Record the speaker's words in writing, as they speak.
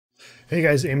Hey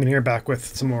guys, Eamon here, back with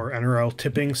some more NRL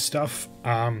tipping stuff.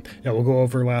 Yeah, we'll go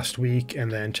over last week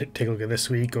and then take a look at this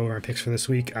week, go over our picks for this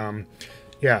week.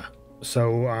 Yeah,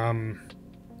 so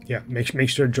yeah, make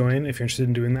sure to join if you're interested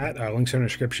in doing that. Links are in the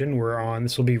description. We're on.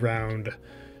 This will be round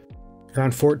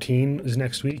 14 is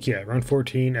next week. Yeah, round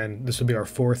 14, and this will be our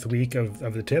fourth week of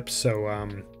the tips. So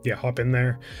yeah, hop in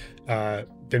there.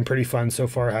 Been pretty fun so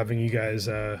far having you guys.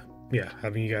 Yeah,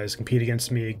 having you guys compete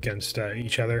against me against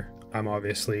each other.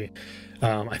 Obviously,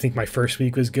 I think my first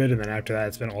week was good, and then after that,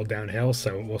 it's been all downhill.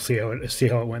 So we'll see how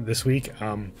it went this week.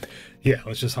 Yeah,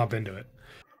 let's just hop into it.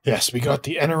 Yes, we got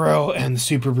the NRL and the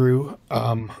Super Brew.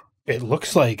 It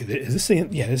looks like is this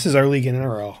yeah, this is our league in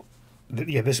NRL.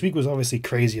 Yeah, this week was obviously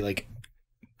crazy. Like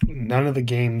none of the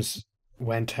games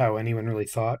went how anyone really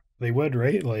thought they would,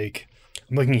 right? Like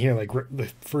I'm looking here, like the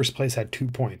first place had 2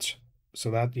 points,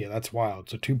 so that's wild.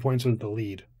 So 2 points was the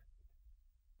lead,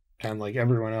 and like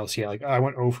everyone else, yeah, like I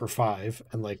went 0 for 5,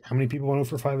 and like how many people went 0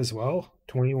 for 5 as well?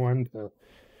 21.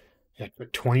 Yeah,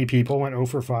 but 20 people went 0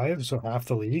 for 5, so half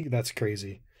the league. That's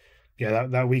crazy. Yeah,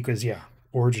 that week was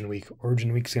Origin week.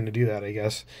 Origin week's going to do that, I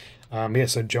guess. Yeah,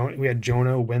 so we had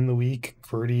Jonah win the week.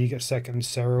 Qwerty got second.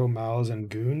 Cerro, Miles, and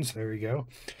Goons. There we go.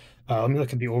 Let me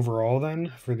look at the overall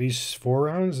then for these 4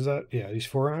 rounds. Is that these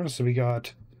 4 rounds? So we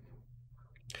got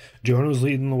Jonah's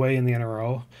leading the way in the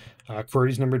NRL.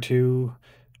 Qwerty's number 2.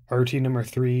 RT number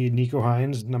 3. Nico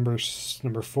Hines number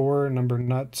 4.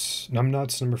 Numbnuts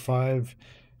number 5.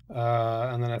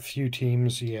 And then a few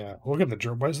teams, yeah. Look at the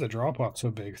drop. Why is the drop off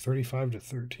so big? 35 to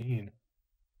 13.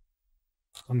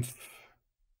 Um,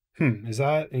 is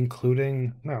that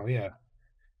including? No, yeah.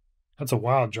 That's a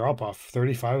wild drop off.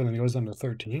 35 and then it goes down to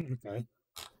 13. Okay.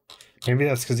 Maybe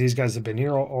that's because these guys have been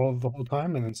here all the whole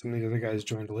time, and then some of the other guys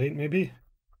joined late, maybe.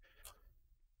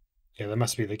 Yeah, that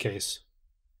must be the case.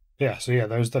 Yeah, so yeah,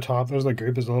 there's the top. There's the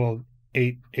group. There's a little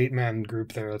eight man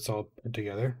group there that's all put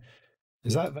together.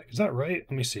 Is that right?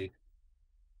 Let me see.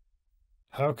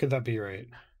 How could that be right?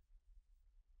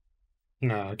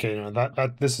 No, okay, no,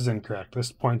 that this is incorrect.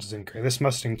 This point is incorrect. This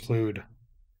must include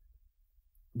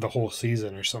the whole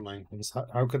season or something.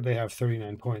 How could they have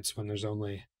 39 points when there's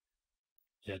only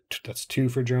yeah, that's 2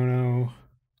 for Jono.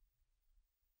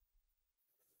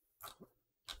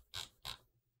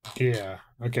 Yeah,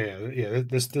 okay, yeah,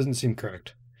 this doesn't seem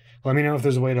correct. Let me know if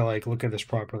there's a way to like look at this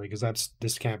properly because this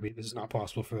is not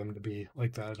possible for them to be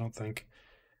like that, I don't think.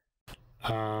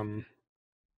 Um,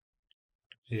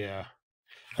 yeah.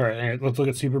 All right, let's look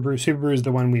at Super Brew. Super Brew is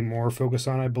the one we more focus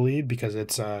on, I believe, because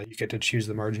it's you get to choose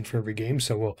the margin for every game.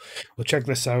 So we'll check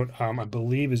this out. I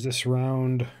believe is this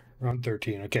round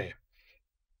 13. Okay.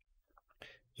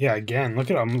 Yeah, again,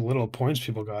 look at how many little points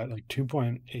people got. Like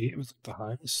 2.8 was the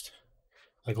highest.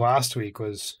 Like last week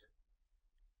was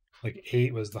like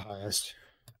 8 was the highest.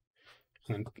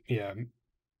 And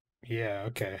yeah,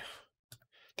 okay.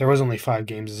 There was only 5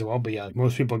 games as well, but yeah, like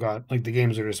most people got like the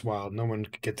games are just wild. No one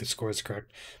could get the scores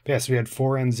correct. But yeah, so we had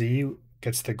 4NZ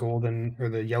gets the golden or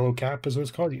the yellow cap is what it's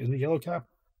called. Is it yellow cap?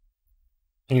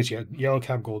 I think it's yellow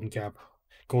cap, golden cap.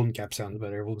 Golden cap sounds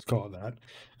better. We'll just call it that.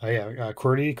 Yeah,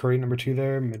 Qwerty number 2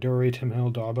 there. Midori, Tim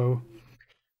Hill, Dabo.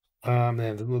 And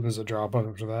then there's a drop off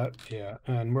after that. Yeah,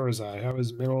 and where was I? I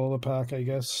was middle of the pack, I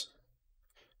guess.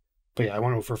 But yeah, I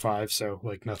went 0 for 5, so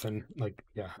like nothing. Like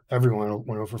yeah, everyone went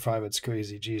 0 for 5. It's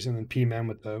crazy, geez. And then P-Man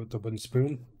with the wooden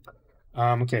spoon.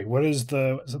 Okay, is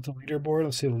that the leaderboard?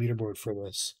 Let's see the leaderboard for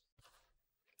this.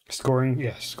 Scoring,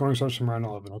 yes, scoring starts from round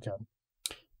 11. Okay.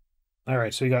 All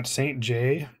right, so you got Saint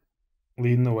J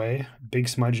leading the way. Big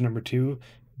Smudge number 2.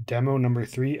 Demo number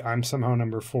 3. I'm somehow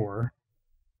number 4.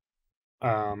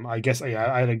 I guess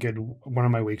yeah, I had a good one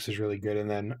of my weeks was really good, and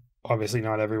then obviously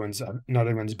not everyone's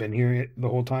been here the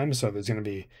whole time, so there's gonna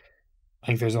be I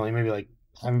think there's only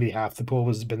maybe half the pool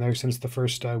has been there since the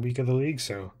first week of the league,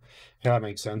 so yeah, that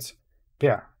makes sense. But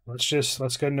yeah, let's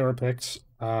get into our picks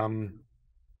for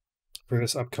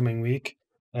this upcoming week.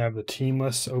 I have the team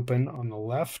lists open on the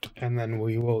left, and then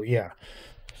we will yeah.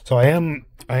 So I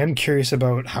am curious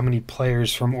about how many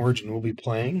players from Origin will be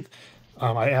playing.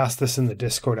 I asked this in the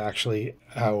Discord actually,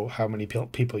 how many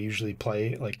people usually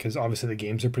play, like because obviously the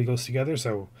games are pretty close together,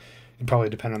 so it probably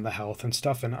depend on the health and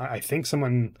stuff. And I think I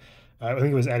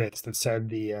think it was edits that said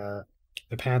the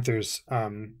Panthers,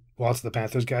 lots of the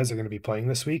Panthers guys are going to be playing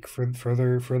this week for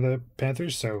the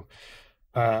Panthers. So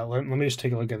let me just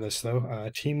take a look at this though.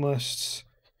 Team lists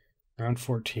round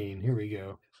 14. Here we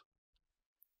go.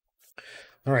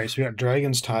 All right, so we got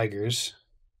Dragons, Tigers.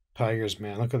 Tigers,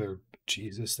 man, look at their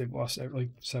Jesus. They've lost like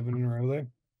 7 in a row there.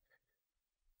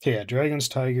 Okay, yeah, Dragons,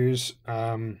 Tigers.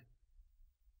 Yeah,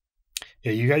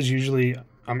 you guys usually.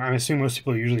 I'm assuming most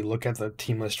people usually look at the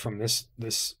team list from this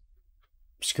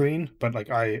screen, but like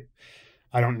I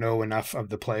don't know enough of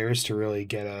the players to really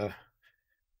get a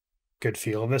good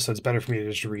feel of this. So it's better for me to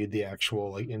just read the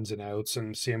actual like ins and outs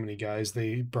and see how many guys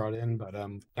they brought in. But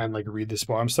and like read this.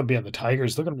 Well, I'm still behind the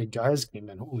Tigers. Look at how many guys came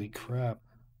in. Holy crap.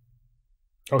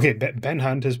 Okay, Ben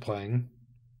Hunt is playing,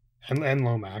 and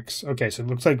Lomax. Okay, so it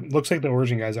looks like the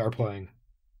Origin guys are playing.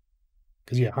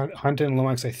 Because yeah, Hunt and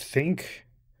Lomax, I think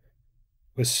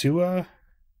with Sua.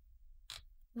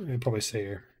 I'd probably say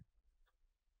here.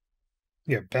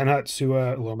 Yeah, Ben Hunt,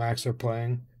 Sua, Lomax are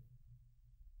playing.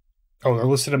 Oh, they're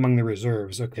listed among the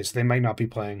reserves. Okay, so they might not be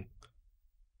playing.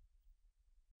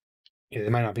 Yeah, they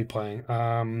might not be playing.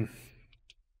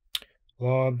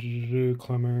 Lob,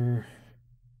 Clemmer.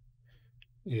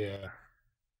 Yeah.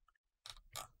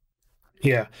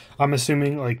 Yeah. I'm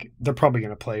assuming like they're probably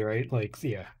gonna play, right? Like,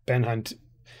 yeah, Ben Hunt,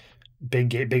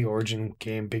 big Origin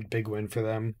game, big win for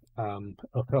them.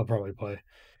 He'll probably play.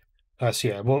 So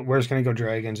yeah, well, we're just gonna go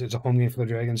Dragons. It's a home game for the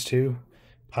Dragons too.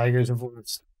 Tigers have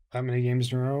lost that many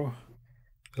games in a row.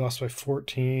 They lost by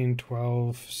 14,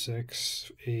 12,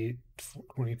 6, 8,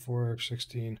 24,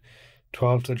 16,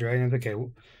 12 to the Dragons. Okay,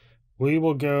 we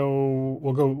will go.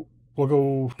 We'll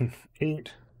go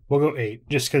 8. We'll go 8,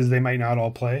 just because they might not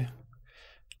all play.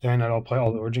 They might not all play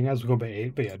all the Origin guys. We'll go by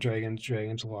 8. But yeah,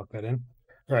 Dragons. Will lock that in.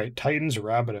 All right, Titans,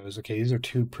 Rabbitohs. Okay, these are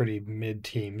two pretty mid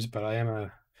teams, but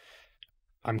I'm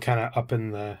kind of up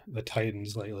in the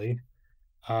Titans lately.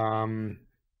 Um,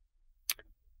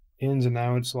 ins and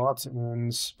outs, lots of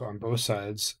ins on both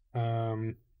sides.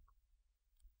 Yeah,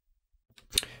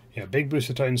 big boost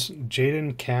to Titans.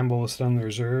 Jaden Campbell is still in the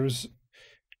reserves.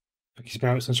 He's been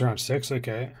out since round 6.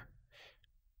 Okay.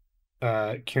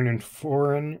 Kieran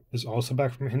Foran is also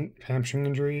back from hamstring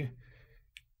injury,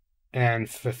 and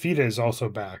Fafita is also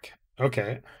back.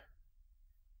 Okay.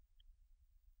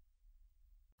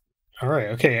 All right.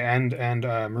 Okay. And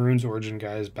Maroon's Origin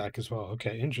guy is back as well.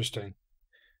 Okay. Interesting.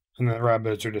 And the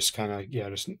Rabbits are just kind of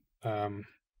just um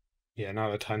yeah,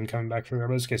 not a ton coming back for the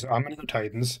Rabbits. Okay, so I'm gonna go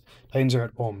Titans. Titans are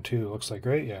at home too. Looks like,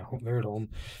 right? Yeah, they're at home.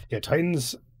 Yeah,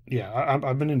 Titans. Yeah,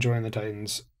 I've been enjoying the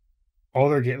Titans. All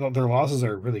their losses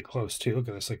are really close too. Look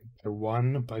at this. Like they're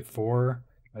 1 by 4,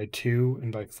 by 2,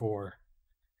 and by 4.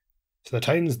 So the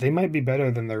Titans, they might be better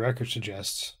than their record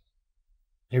suggests.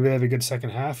 Maybe they have a good second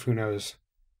half. Who knows?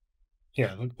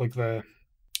 Yeah, look like they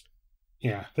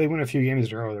win a few games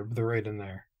in a row. They're right in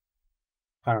there.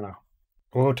 I don't know.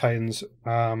 Oh, Titans.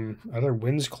 Are their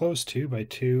wins close too? By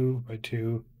 2, by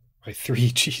 2, by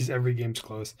 3. Jeez, every game's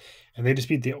close. And they just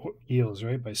beat the Eels,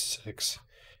 right? By 6.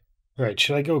 All right,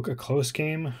 should I go a close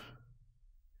game?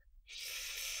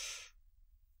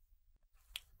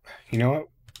 You know what?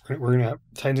 We're gonna have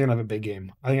Titans gonna have a big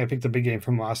game. I think I picked the big game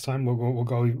from last time. We'll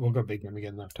go big game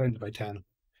again though. Titans by 10.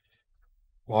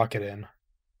 Lock it in.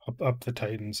 Up the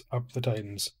Titans. Up the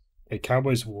Titans. Okay,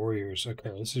 Cowboys Warriors.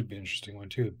 Okay, this would be an interesting one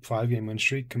too. 5-game win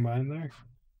streak combined there.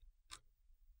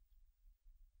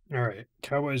 All right,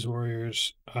 Cowboys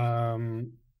Warriors.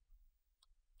 Doesn't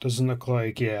look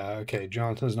like, yeah. Okay,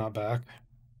 Jonathan's not back.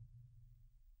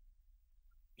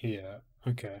 Yeah.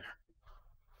 Okay.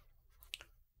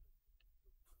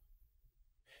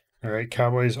 All right,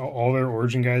 Cowboys. All their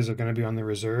Origin guys are going to be on the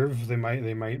reserve. They might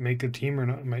make the team or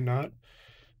not. Might not.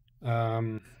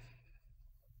 Um,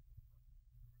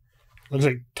 looks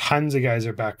like tons of guys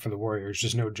are back for the Warriors.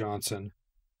 Just no Johnson.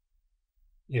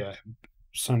 Yeah,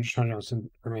 Sean Johnson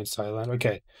remains silent.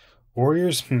 Okay,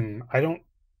 Warriors. I don't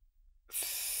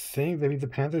think they beat the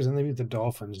Panthers and they beat the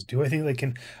Dolphins. Do I think they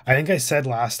can? I think I said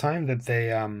last time that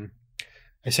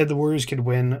I said the Warriors could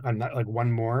win like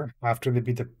one more after they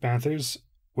beat the Panthers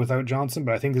without Johnson,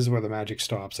 but I think this is where the magic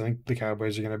stops. I think the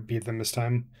Cowboys are going to beat them this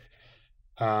time.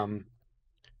 Um,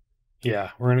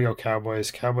 yeah, we're going to go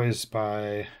Cowboys. Cowboys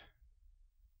by.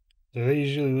 Do they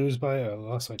usually lose by?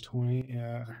 Lost by 20.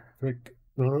 Yeah. Like,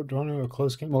 don't know a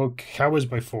close game. Well, Cowboys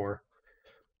by 4.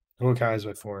 We'll go Cowboys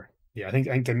by 4. Yeah, I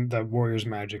think the Warriors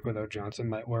magic without Johnson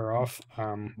might wear off.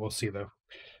 We'll see though.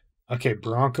 Okay,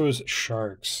 Broncos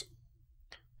Sharks.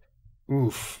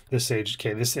 Oof, this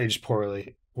aged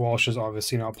poorly. Walsh is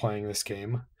obviously not playing this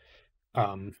game.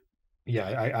 Um,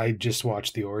 yeah, I just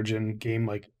watched the Origin game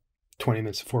like 20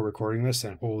 minutes before recording this,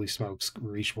 and holy smokes,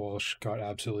 Reece Walsh got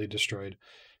absolutely destroyed.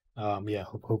 Yeah,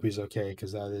 hope he's okay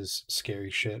because that is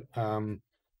scary shit. But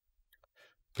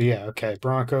yeah, okay,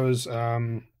 Broncos.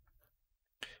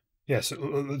 Yeah, so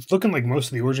it's looking like most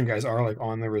of the Origin guys are like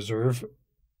on the reserve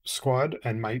squad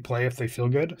and might play if they feel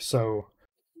good. So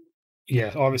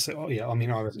yeah, obviously, oh, yeah, I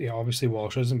mean, obviously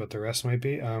Walsh isn't, but the rest might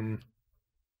be.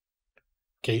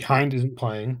 Okay, Hind isn't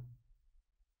playing.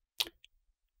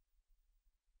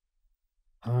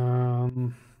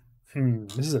 Um,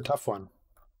 this is a tough one.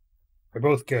 They're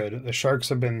both good. The Sharks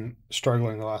have been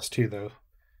struggling the last two though.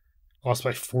 Lost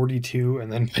by 42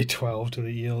 and then by 12 to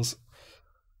the Eels.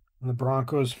 And the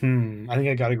Broncos, I think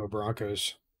I got to go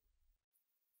Broncos.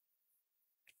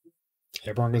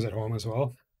 Yeah, Broncos at home as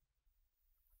well.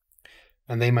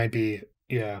 And they might be,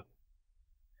 yeah.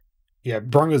 Yeah,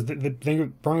 Broncos. The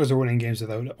thing, Broncos are winning games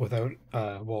without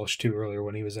Walsh too earlier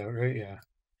when he was out, right? Yeah,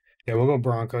 yeah. We'll go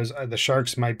Broncos. The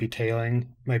Sharks might be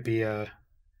tailing, might be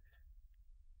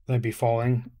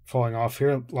falling off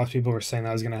here. Lots of people were saying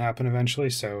that was going to happen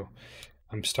eventually, so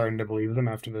I'm starting to believe them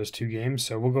after those two games.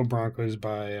 So we'll go Broncos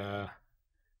by uh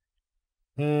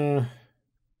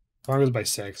Broncos by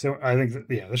 6. So I think that,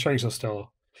 yeah, the Sharks will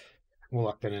still we'll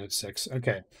lock that in at 6.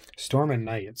 Okay, Storm and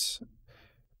Knights.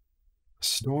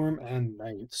 Storm and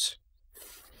Knights.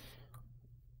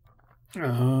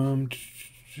 Um,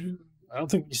 I don't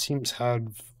think these teams had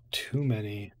too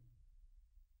many.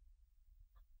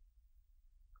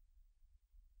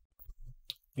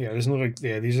 Yeah, it doesn't look like.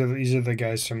 Yeah, these are the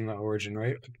guys from the Origin,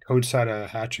 right? Coach had a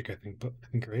hat trick, I think. But I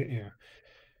think right. Yeah.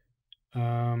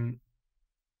 Um.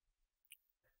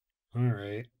 All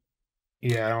right.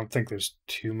 Yeah, I don't think there's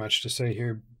too much to say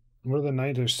here. What are the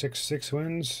Knights? There's six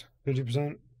wins,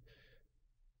 50%.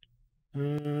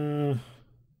 Uh,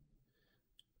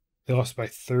 they lost by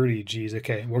 30. Geez.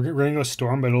 Okay, we're gonna go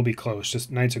Storm, but it'll be close.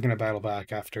 Just Knights are gonna battle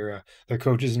back after their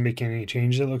coach isn't making any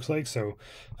changes. It looks like so.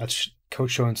 That's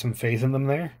coach showing some faith in them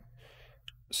there.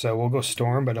 So we'll go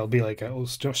Storm, but it'll be like we'll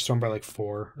Storm by like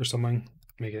 4 or something.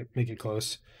 Make it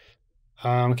close.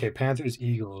 Okay, Panthers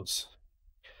Eagles.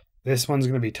 This one's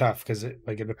gonna be tough because it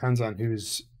depends on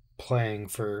who's playing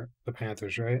for the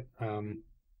Panthers, right?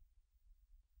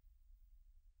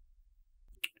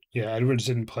 Yeah, Edwards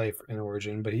didn't play in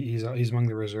Origin, but he's among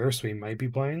the reserves, so he might be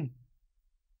playing.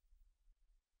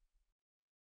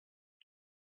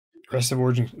 Rest of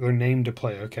Origin, they're named to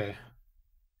play. Okay,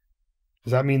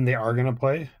 does that mean they are gonna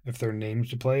play if they're named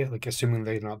to play? Like assuming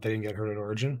they didn't get hurt at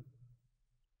Origin.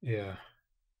 Yeah.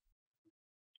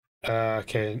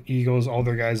 Okay, and Eagles, all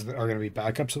their guys are gonna be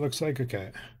backups. It looks like.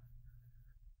 Okay.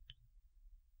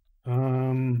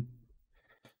 Um,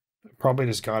 Probably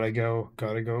just gotta go.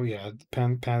 Yeah,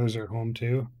 Panthers are at home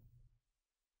too.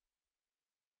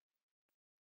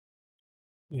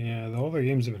 Yeah, all their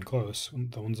games have been close.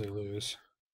 The ones they lose.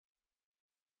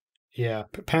 Yeah,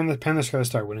 Panthers gotta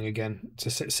start winning again.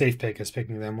 It's a safe pick is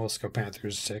picking them. Let's go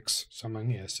Panthers 6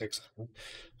 something. Yeah, 6.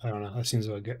 I don't know. That seems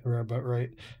about right.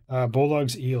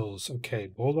 Bulldogs Eels. Okay,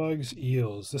 Bulldogs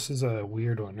Eels. This is a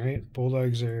weird one, right?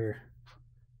 Bulldogs are.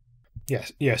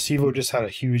 Yes, yeah. Sivo just had a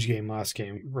huge game last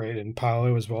game, right? And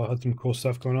Paolo as well had some cool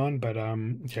stuff going on. But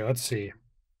okay, let's see.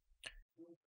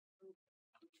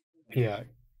 Yeah,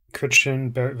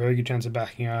 Christian, very good chance of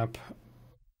backing up.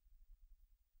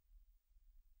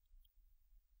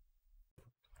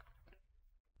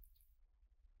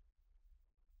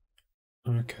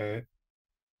 Okay,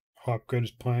 Hopgood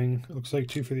is playing. It looks like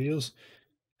 2 for the Eels.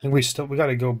 And we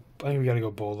gotta go. I think we gotta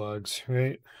go Bulldogs,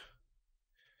 right?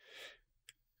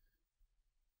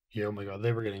 Yeah. Oh my God,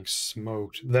 they were getting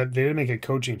smoked. That they didn't make a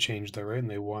coaching change though, right? And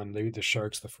they won. They beat the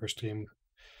Sharks the first game,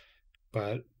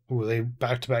 but ooh, they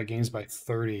back-to-back games by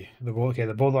 30. The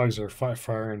Bulldogs are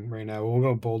firing right now. We'll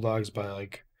go Bulldogs by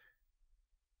like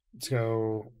let's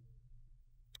go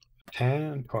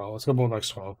 10, 12. Let's go Bulldogs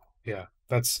 12. Yeah,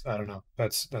 that's I don't know.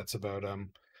 That's about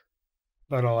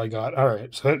all I got. All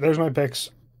right, so there's my picks.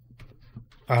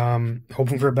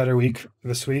 Hoping for a better week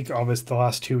this week. Obviously, the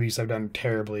last 2 weeks I've done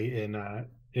terribly in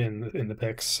the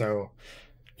picks. So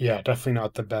yeah, definitely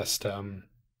not the best.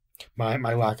 My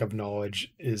lack of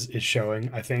knowledge is showing.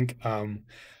 I think I'm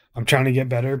trying to get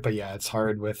better, but yeah, it's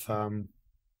hard with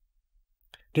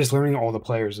just learning all the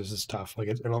players. This is tough. Like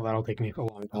that'll take me a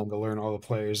long time to learn all the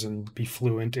players and be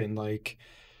fluent in like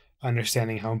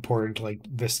understanding how important like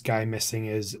this guy missing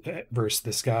is versus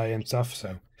this guy and stuff.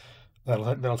 So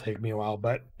that'll take me a while,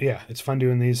 but yeah, it's fun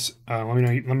doing these. Let me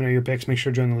know your picks. Make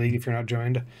sure to join the league if you're not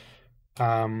joined.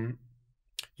 Um,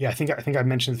 yeah, I think I've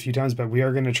mentioned it a few times, but we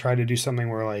are going to try to do something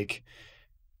where like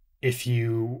if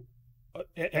you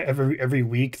every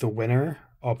week the winner,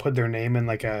 I'll put their name in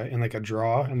like a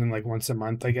draw, and then like once a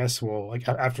month, I guess we'll like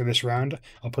after this round,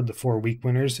 I'll put the 4 week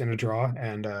winners in a draw,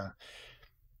 and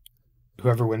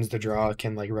whoever wins the draw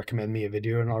can like recommend me a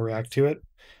video, and I'll react to it,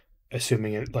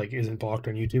 assuming it like isn't blocked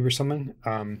on YouTube or something.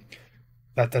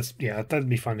 That's yeah, that'd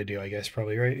be fun to do, I guess,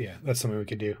 probably, right? Yeah, that's something we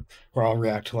could do. Or I'll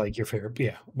react to like your favorite,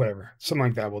 yeah, whatever, something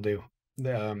like that. We'll do.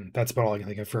 That's about all I can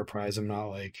think of for a prize. I'm not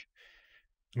like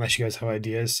unless you guys have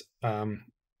ideas.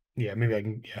 Yeah, maybe I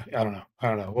can. Yeah, I don't know. I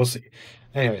don't know. We'll see.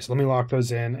 Anyways, let me lock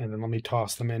those in, and then let me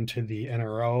toss them into the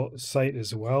NRL site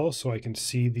as well, so I can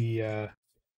see the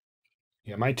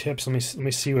yeah, my tips. Let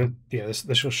me see what. Yeah,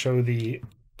 this will show the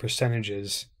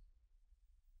percentages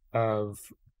of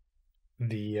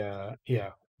the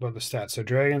yeah, about the stats. So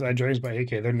Dragons, I had Dragons by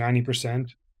 8K. They're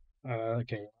 90%.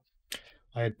 Okay.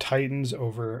 I had Titans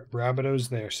over Rabbitohs.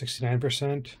 They're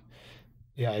 69%.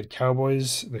 Yeah, I had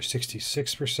Cowboys. They're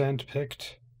 66%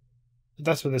 picked.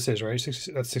 That's what this is, right?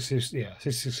 60, that's 60. Yeah,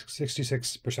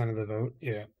 66% of the vote.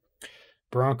 Yeah.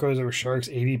 Broncos over Sharks,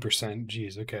 80%.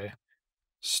 Jeez. Okay.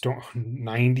 Storm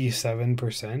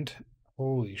 97%.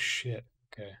 Holy shit.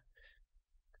 Okay.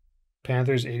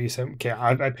 Panthers 87. Okay,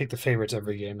 I pick the favorites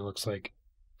every game. It looks like.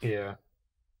 Yeah.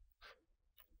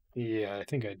 Yeah, I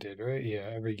think I did, right? Yeah,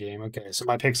 every game. Okay, so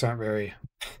my picks aren't very.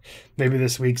 Maybe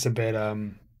this week's a bit.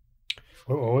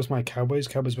 What was my Cowboys?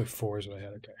 Cowboys by 4 is what I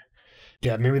had. Okay.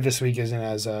 Yeah, maybe this week isn't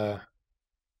as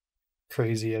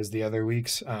crazy as the other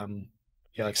weeks.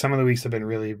 Yeah, like some of the weeks have been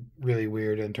really, really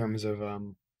weird in terms of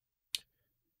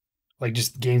like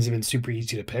just games have been super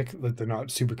easy to pick. Like they're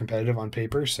not super competitive on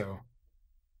paper, so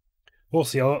we'll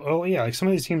see. Oh yeah, like some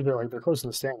of these teams are like they're close to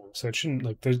the standings, so it shouldn't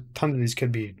like there's tons of these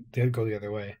could be they could go the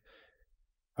other way.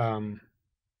 Um,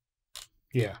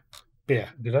 yeah, but yeah.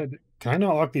 Can I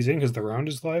not lock these in because the round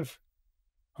is live?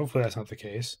 Hopefully that's not the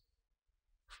case.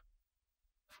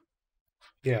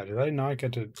 Yeah, did I not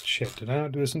get to shit? Did I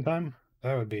not do this in time?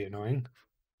 That would be annoying.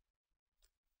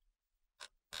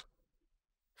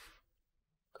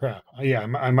 Crap. Yeah,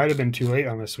 I might have been too late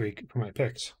on this week for my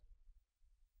picks.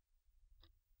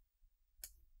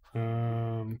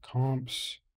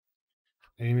 Comps.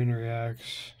 Eamonn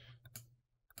reacts.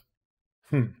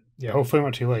 Yeah, hopefully I'm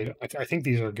not too late. I think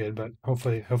these are good, but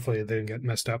hopefully they didn't get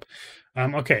messed up.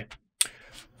 Okay.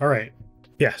 All right.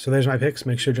 Yeah, so there's my picks.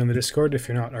 Make sure to join the Discord if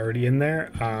you're not already in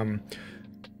there.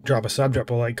 Drop a sub, drop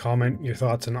a like, comment your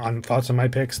thoughts on thoughts on my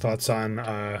picks, thoughts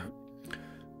on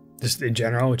just in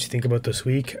general, what you think about this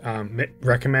week.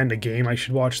 Recommend a game I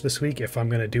should watch this week if I'm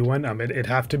gonna do one. It'd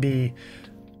have to be.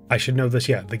 I should know this.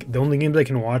 Yeah, the only games I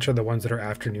can watch are the ones that are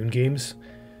afternoon games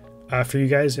for you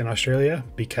guys in Australia,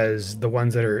 because the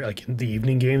ones that are like the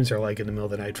evening games are like in the middle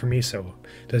of the night for me, so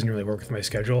it doesn't really work with my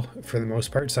schedule for the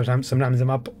most part. Sometimes I'm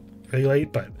up really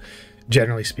late, but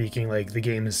generally speaking, like the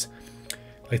games,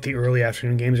 like the early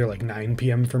afternoon games are like 9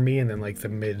 p.m. for me, and then like the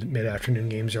mid afternoon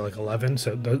games are like 11.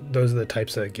 So those are the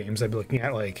types of games I'd be looking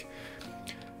at. Like,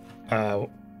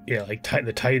 yeah, like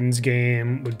the Titans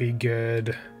game would be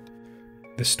good.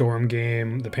 The Storm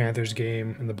game, the Panthers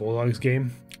game, and the Bulldogs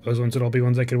game. Those ones would all be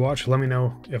ones I could watch. Let me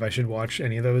know if I should watch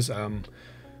any of those.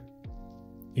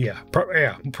 Yeah,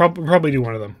 probably do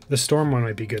one of them. The Storm one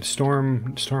might be good.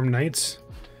 Storm Nights,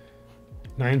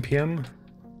 9 p.m.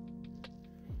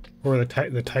 Or the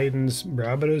Titans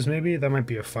Rabbitohs, maybe. That might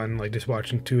be a fun, like just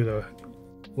watching two of the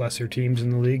lesser teams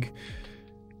in the league.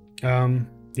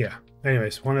 Yeah.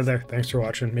 Anyways, one of there. Thanks for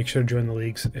watching. Make sure to join the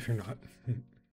leagues if you're not.